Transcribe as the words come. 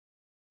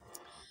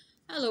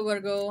Hello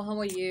Virgo, how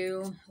are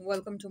you?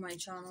 Welcome to my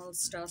channel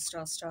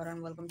star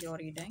and welcome to your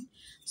reading.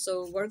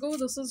 So Virgo,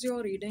 this is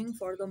your reading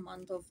for the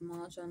month of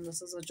March and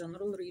this is a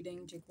general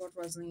reading. Take what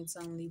resonates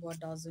and leave what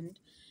doesn't.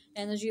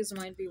 Energies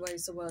might be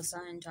vice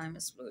versa and time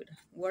is fluid.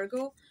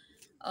 Virgo,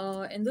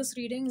 in this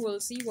reading we'll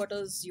see what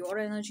is your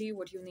energy,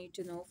 what you need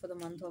to know for the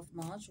month of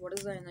March, what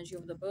is the energy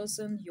of the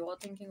person you're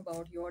thinking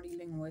about, you're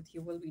dealing with,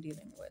 you will be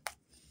dealing with.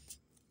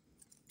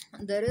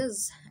 There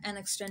is an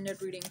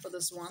extended reading for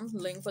this one.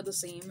 Link for the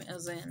same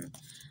is in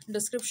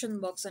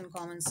description box and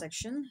comment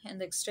section. In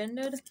the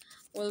extended,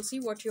 we'll see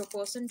what your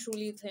person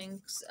truly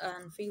thinks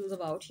and feels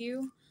about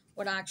you,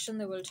 what action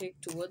they will take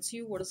towards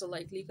you, what is the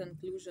likely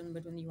conclusion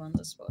between you and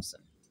this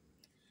person.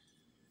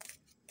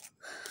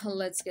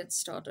 Let's get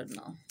started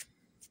now.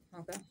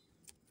 Okay.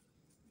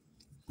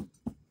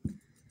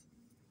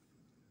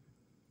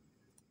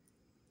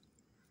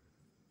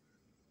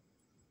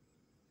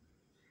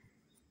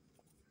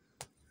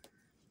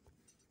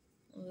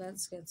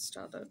 Let's get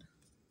started.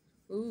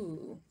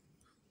 Ooh,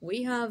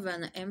 we have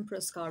an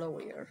Empress card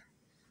over here.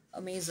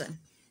 Amazing.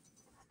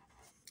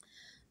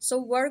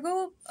 So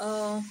Virgo,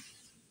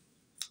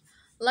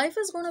 life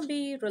is going to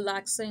be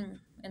relaxing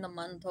in the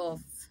month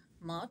of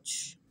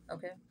March.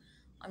 Okay,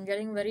 I'm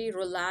getting very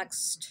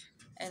relaxed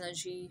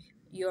energy.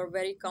 You're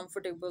very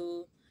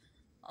comfortable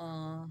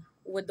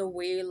with the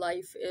way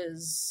life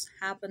is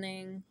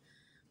happening,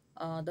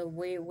 the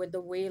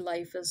way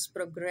life is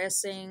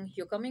progressing.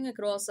 You're coming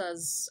across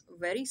as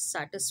very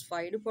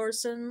satisfied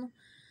person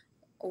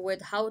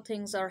with how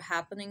things are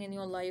happening in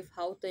your life,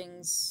 how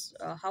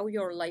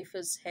your life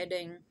is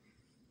heading,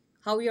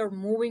 how you're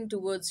moving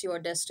towards your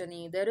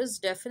destiny. There is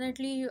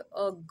definitely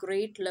a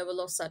great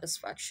level of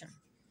satisfaction.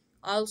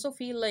 I also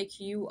feel like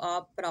you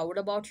are proud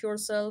about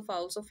yourself. I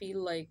also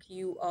feel like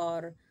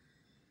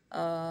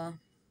uh,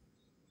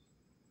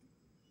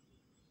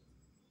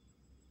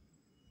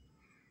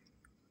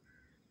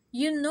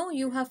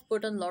 you have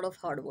put in a lot of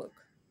hard work.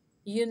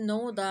 You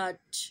know that,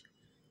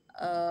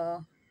 uh,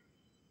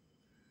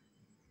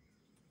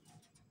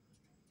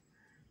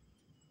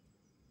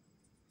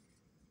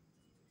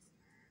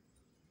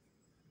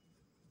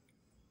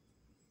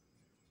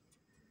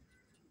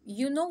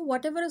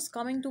 whatever is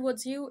coming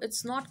towards you,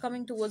 it's not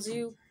coming towards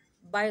you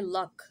by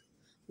luck.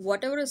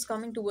 Whatever is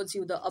coming towards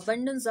you, the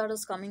abundance that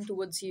is coming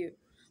towards you,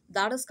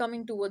 that is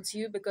coming towards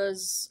you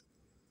because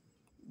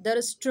there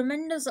is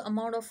tremendous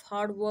amount of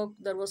hard work,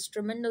 there was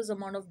tremendous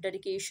amount of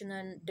dedication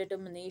and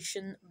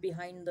determination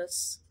behind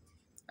this.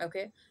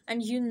 Okay,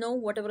 and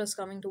whatever is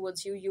coming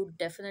towards you, you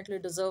definitely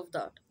deserve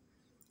that.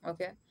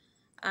 Okay,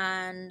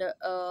 and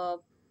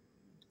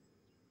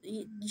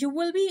you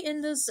will be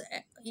in this,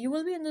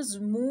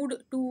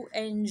 mood to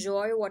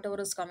enjoy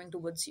whatever is coming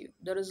towards you.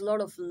 There is a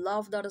lot of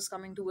love that is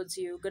coming towards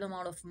you, good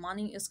amount of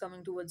money is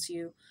coming towards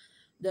you,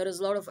 there is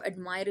a lot of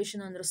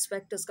admiration and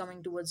respect is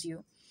coming towards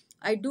you.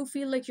 I do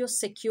feel like you're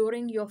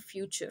securing your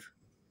future.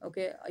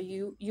 Okay,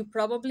 you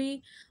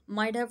probably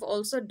might have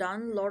also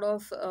done a lot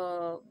of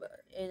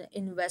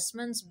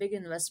investments, big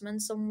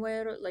investments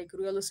somewhere, like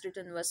real estate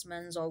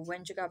investments or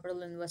venture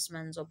capital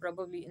investments, or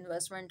probably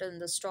investment in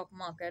the stock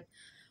market,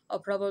 or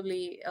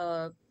probably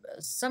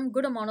some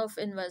good amount of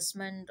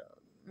investment,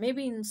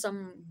 maybe in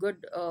some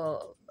good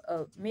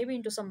maybe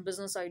into some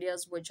business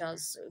ideas which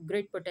has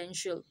great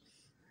potential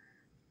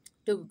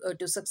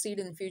to succeed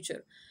in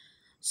future.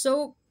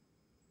 So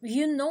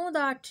you know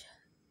that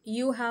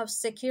you have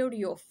secured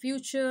your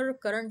future.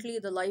 Currently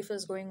the life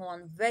is going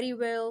on very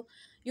well.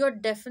 You're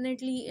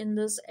definitely in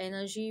this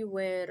energy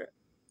where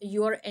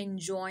you're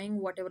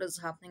enjoying whatever is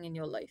happening in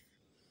your life.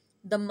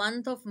 The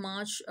month of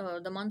March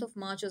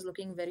is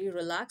looking very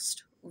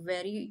relaxed,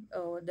 very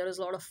there is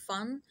a lot of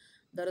fun,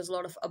 there is a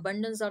lot of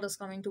abundance that is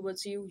coming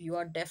towards you. You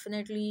are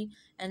definitely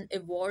an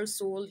evolved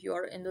soul. You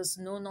are in this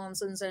no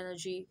nonsense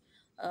energy.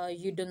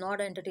 You do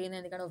not entertain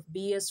any kind of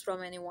BS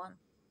from anyone,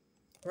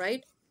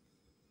 right?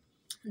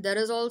 There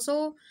is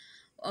also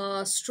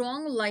a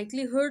strong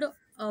likelihood,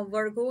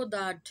 Virgo,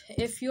 that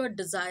if you are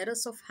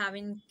desirous of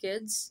having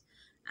kids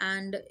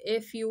and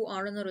if you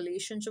are in a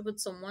relationship with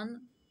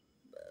someone,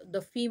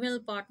 the female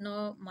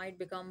partner might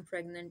become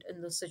pregnant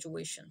in this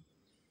situation.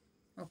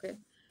 Okay,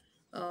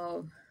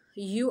 uh,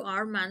 you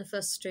are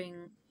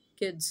manifesting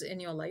kids in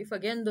your life.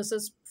 Again, this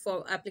is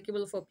for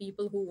applicable for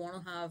people who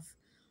want to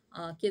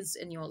have kids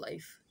in your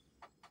life.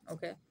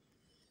 Okay,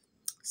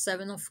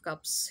 Seven of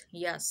Cups.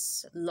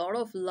 Yes, a lot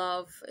of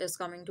love is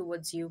coming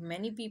towards you.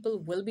 Many people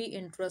will be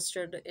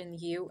interested in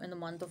you in the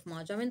month of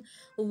March. I mean,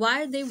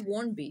 why they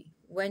won't be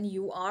when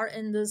you are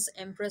in this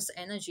Empress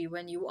energy,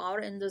 when you are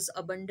in this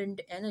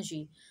abundant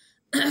energy,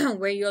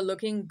 where you're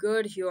looking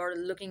good, you're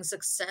looking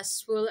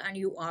successful, and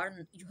you're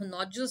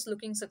not just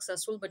looking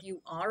successful, but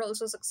you are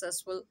also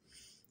successful.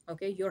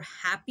 Okay, you're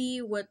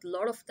happy with a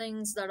lot of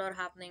things that are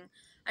happening,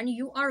 and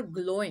you are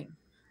glowing.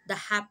 The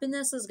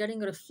happiness is getting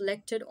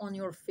reflected on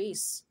your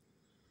face,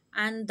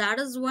 and that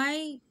is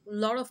why a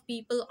lot of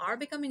people are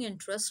becoming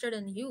interested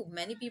in you.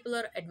 Many people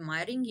are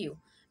admiring you,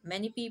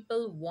 many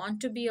people want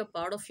to be a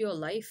part of your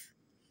life.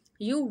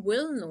 You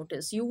will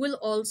notice, you will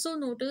also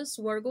notice,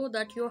 Virgo,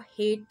 that your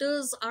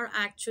haters are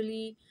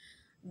actually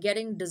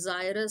getting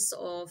desirous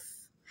of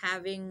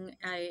having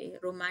a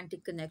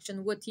romantic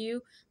connection with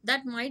you.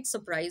 That might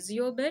surprise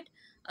you a bit.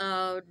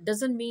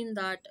 Doesn't mean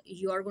that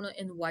you are going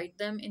to invite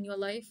them in your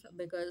life,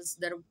 because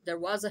there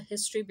was a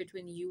history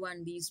between you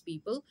and these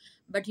people.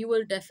 But you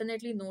will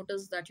definitely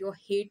notice that your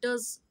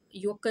haters,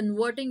 you're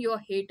converting your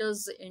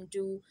haters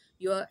into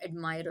your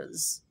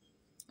admirers.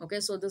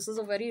 Okay, so this is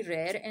a very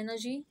rare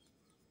energy.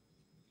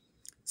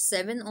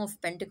 Seven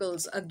of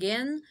Pentacles.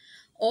 Again,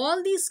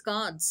 all these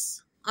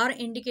cards are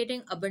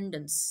indicating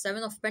abundance.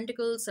 Seven of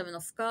Pentacles, Seven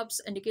of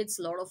Cups indicates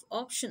a lot of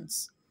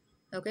options.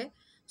 Okay.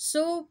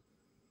 So,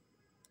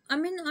 I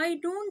mean, I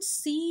don't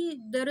see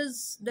there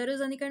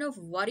is any kind of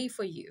worry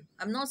for you.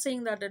 I'm not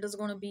saying that it is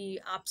going to be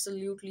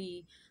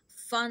absolutely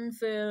fun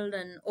filled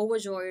and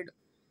overjoyed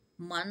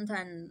month,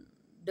 and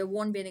there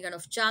won't be any kind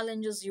of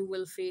challenges you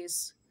will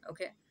face.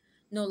 Okay.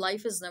 No,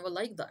 life is never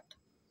like that.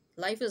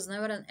 Life is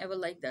never and ever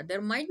like that.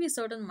 There might be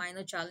certain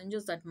minor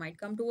challenges that might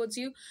come towards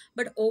you,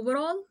 but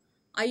overall,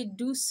 I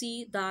do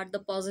see that the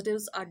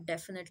positives are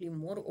definitely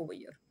more over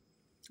here.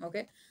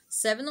 Okay.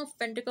 Seven of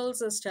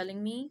Pentacles is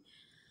telling me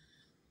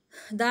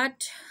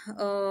that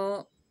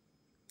uh,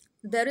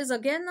 there is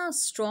again a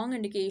strong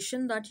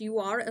indication that you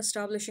are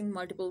establishing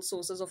multiple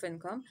sources of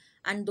income,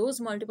 and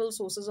those multiple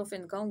sources of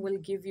income will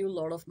give you a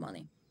lot of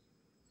money.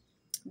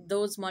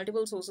 Those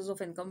multiple sources of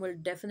income will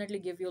definitely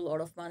give you a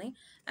lot of money,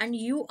 and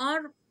you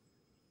are,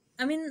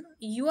 I mean,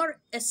 you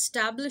are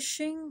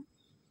establishing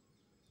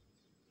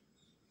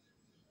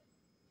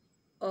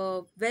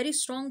a very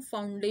strong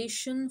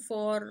foundation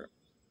for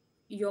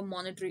your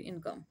monetary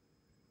income.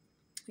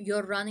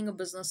 You're running a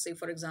business, say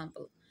for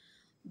example,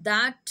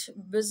 that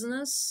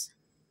business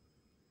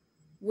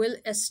will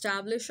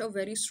establish a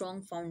very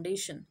strong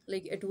foundation.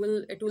 Like it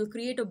will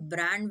create a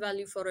brand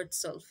value for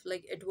itself.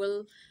 Like it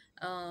will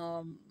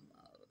um,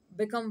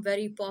 become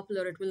very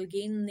popular. It will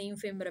gain name,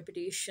 fame,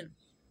 reputation.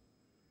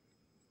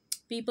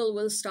 People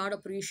will start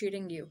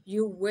appreciating you.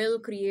 You will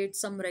create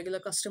some regular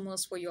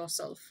customers for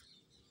yourself.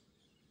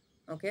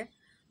 Okay,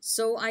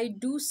 so I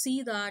do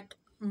see that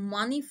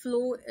money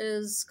flow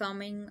is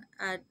coming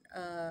at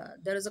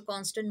there is a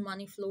constant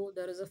money flow,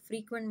 there is a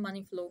frequent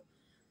money flow,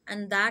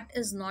 and that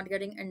is not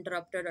getting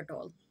interrupted at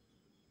all.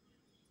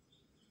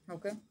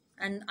 Okay,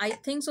 and I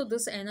think so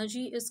this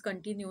energy is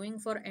continuing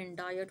for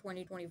entire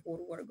 2024,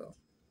 Virgo.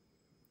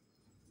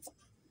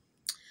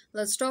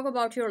 Let's talk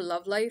about your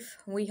love life.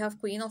 We have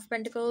Queen of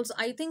Pentacles.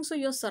 I think so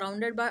you're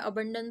surrounded by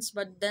abundance,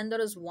 but then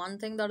there is one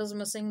thing that is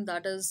missing,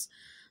 that is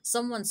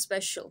someone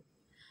special.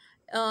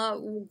 uh,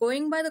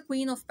 Going by the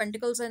Queen of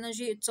Pentacles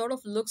energy, it sort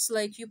of looks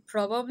like you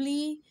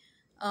probably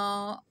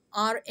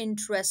are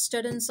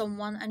interested in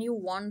someone and you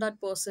want that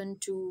person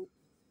to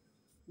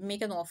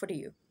make an offer to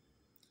you.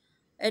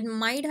 It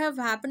might have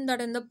happened that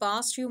in the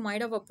past you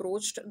might have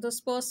approached this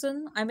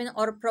person. I mean,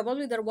 or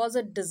probably there was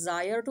a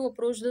desire to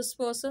approach this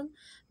person,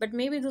 but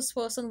maybe this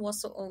person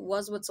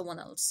was with someone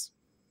else.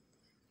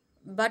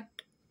 But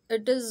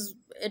it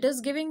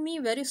is giving me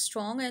very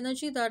strong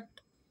energy that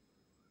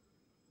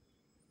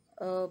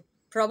uh,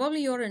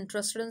 probably you're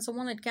interested in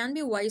someone. It can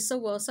be vice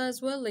versa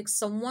as well, like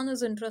someone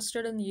is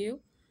interested in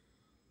you.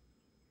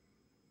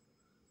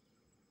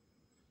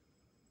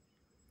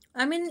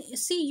 I mean,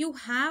 see, you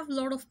have a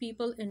lot of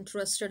people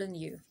interested in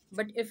you,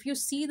 but if you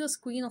see this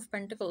Queen of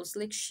Pentacles,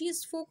 like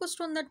she's focused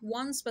on that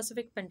one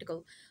specific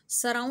pentacle,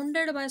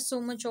 surrounded by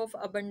so much of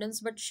abundance,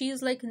 but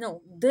she's like,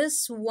 no,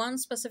 this one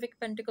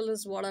specific pentacle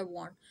is what I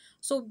want.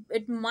 So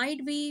it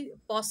might be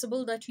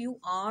possible that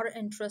you are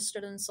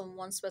interested in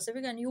someone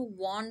specific and you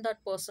want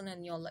that person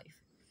in your life.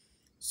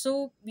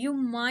 So you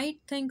might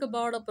think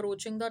about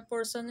approaching that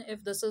person.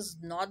 If this is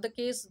not the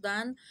case,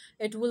 then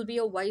it will be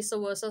a vice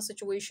versa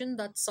situation,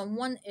 that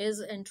someone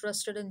is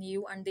interested in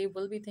you and they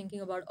will be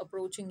thinking about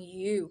approaching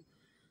you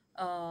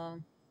uh,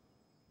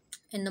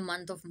 in the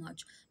month of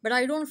March. But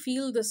I don't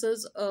feel this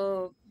is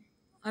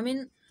I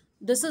mean,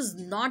 this is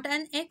not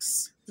an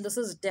ex. This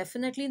is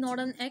definitely not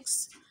an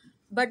ex.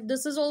 But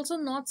this is also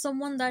not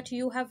someone that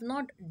you have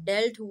not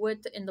dealt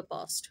with in the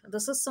past.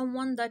 This is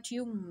someone that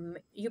you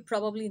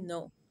probably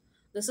know.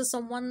 This is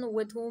someone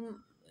with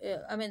whom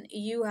I mean,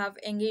 you have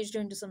engaged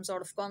into some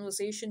sort of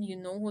conversation. You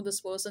know who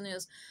this person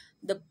is.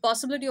 The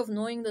possibility of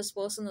knowing this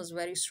person is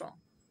very strong.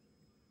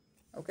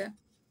 Okay,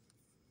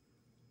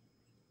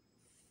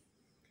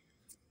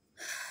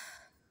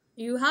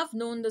 you have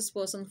known this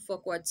person for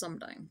quite some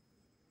time.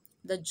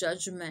 The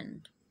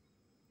Judgment.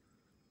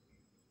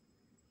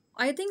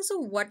 I think so.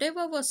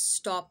 Whatever was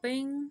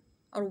stopping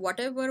or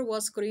whatever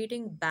was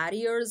creating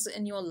barriers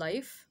in your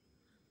life,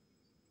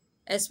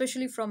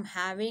 especially from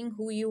having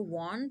who you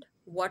want,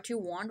 what you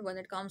want when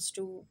it comes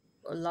to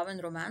love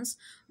and romance,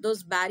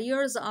 those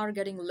barriers are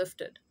getting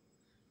lifted.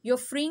 You're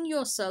freeing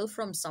yourself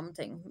from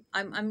something.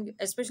 I'm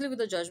especially with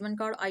the Judgment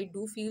card, I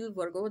do feel,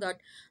 Virgo, that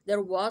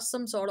there was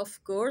some sort of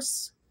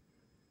curse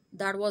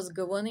that was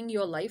governing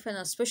your life and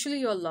especially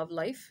your love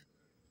life,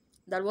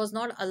 that was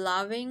not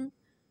allowing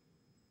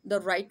the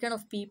right kind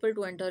of people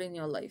to enter in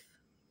your life.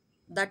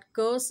 That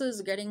curse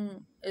is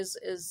getting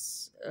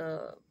is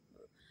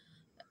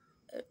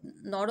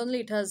not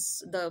only it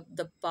has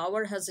the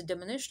power has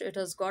diminished, it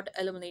has got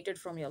eliminated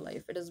from your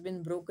life, it has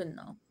been broken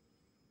now.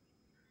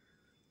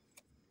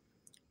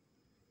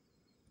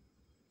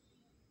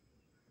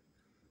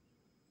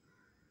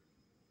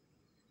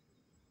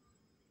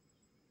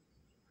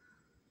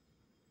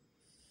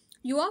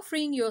 You are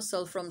freeing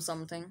yourself from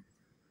something.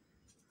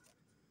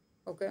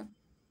 Okay.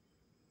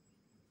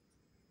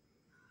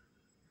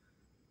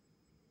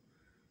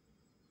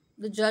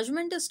 The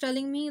judgment is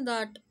telling me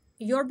that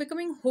you're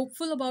becoming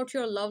hopeful about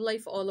your love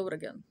life all over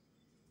again.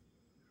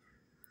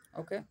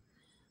 Okay.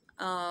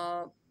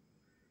 uh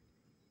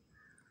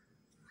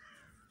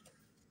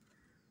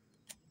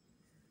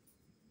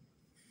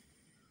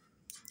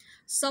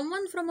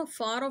Someone from a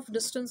far off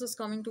distance is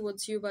coming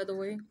towards you, by the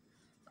way.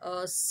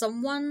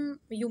 Someone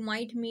you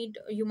might meet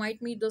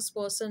this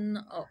person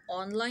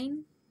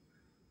online.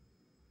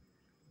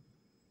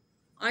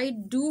 I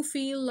do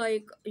feel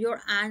like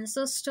your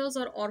ancestors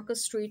are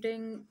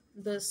orchestrating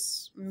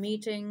this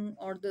meeting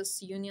or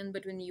this union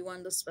between you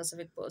and this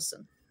specific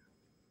person.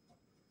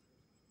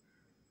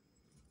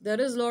 There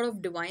is a lot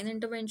of divine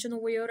intervention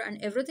over here, and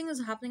everything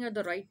is happening at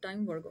the right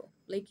time, Virgo.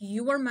 Like,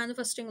 you are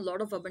manifesting a lot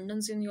of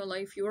abundance in your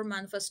life, you are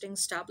manifesting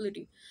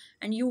stability,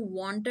 and you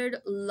wanted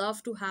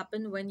love to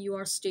happen when you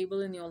are stable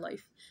in your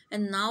life.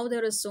 And now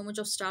there is so much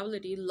of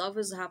stability, love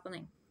is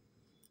happening.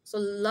 So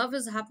love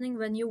is happening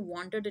when you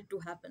wanted it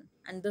to happen,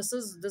 and this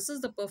is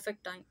the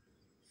perfect time.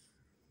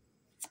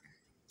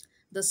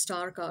 The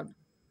star card.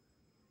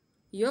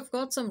 You have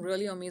got some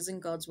really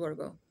amazing cards,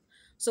 Virgo.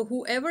 So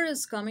whoever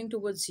is coming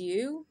towards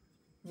you,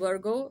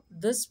 Virgo,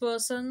 this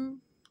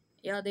person,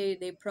 yeah,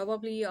 they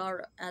probably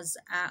are as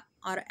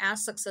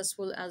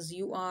successful as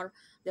you are.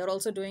 They're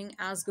also doing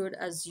as good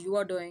as you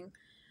are doing.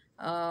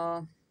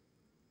 Uh,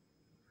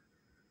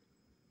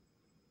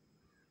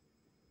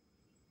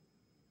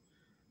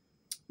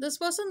 this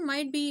person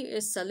might be a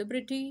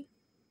celebrity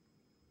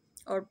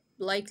or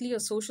likely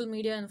a social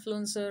media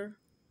influencer,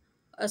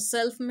 a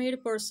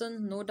self-made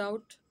person, no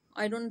doubt.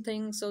 I don't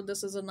think so.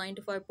 This is a 9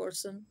 to 5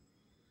 person.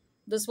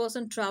 This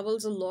person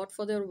travels a lot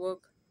for their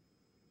work.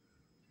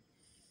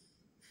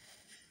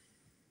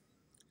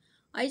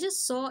 I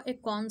just saw a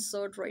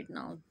concert right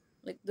now.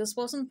 Like, this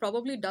person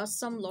probably does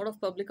some lot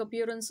of public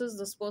appearances.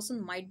 This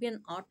person might be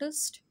an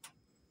artist.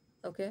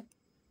 Okay.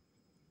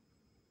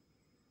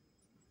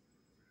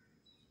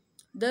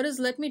 There is,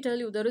 let me tell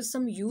you, there is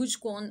some huge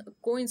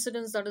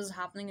coincidence that is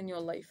happening in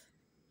your life.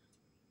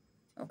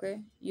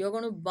 Okay. You're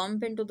going to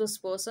bump into this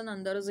person,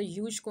 and there is a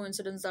huge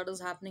coincidence that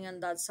is happening,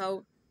 and that's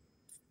how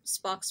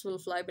sparks will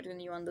fly between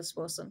you and this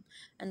person.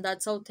 And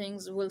that's how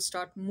things will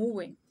start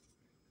moving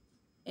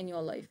in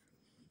your life.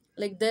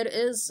 Like, there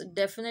is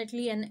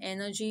definitely an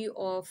energy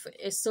of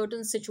a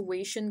certain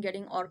situation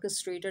getting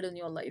orchestrated in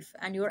your life,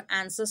 and your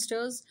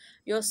ancestors,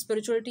 your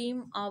spiritual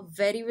team are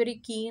very very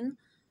keen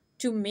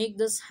to make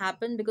this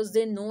happen, because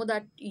they know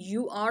that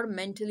you are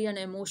mentally and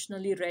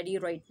emotionally ready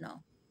right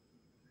now.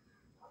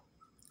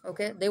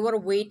 Okay, they were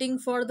waiting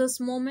for this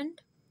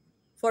moment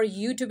for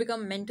you to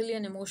become mentally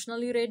and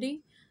emotionally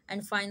ready,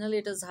 and finally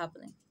it is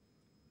happening.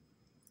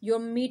 You're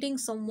meeting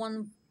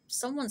someone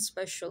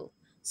special,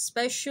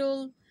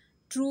 special,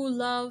 true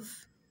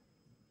love,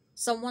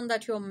 someone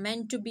that you're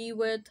meant to be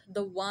with,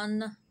 the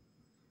one.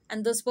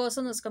 And this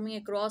person is coming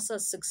across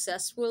as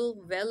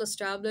successful, well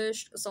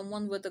established,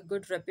 someone with a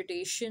good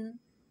reputation.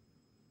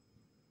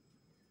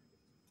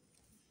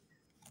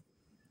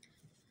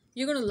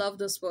 You're going to love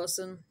this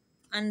person.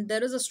 And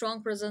there is a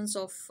strong presence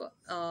of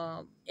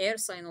air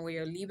sign over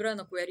here. Libra and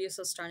Aquarius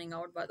are standing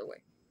out, by the way.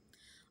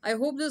 I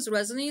hope this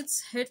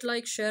resonates. Hit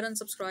like, share, and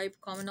subscribe.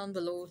 Comment down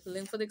below.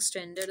 Link for the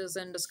extended is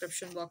in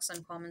description box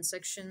and comment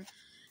section.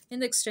 In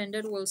the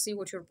extended, we'll see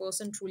what your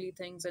person truly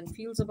thinks and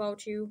feels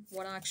about you,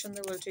 what action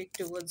they will take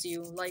towards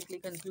you, likely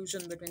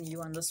conclusion between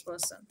you and this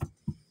person.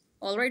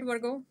 All right,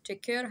 Virgo,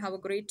 take care, have a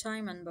great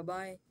time, and bye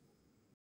bye.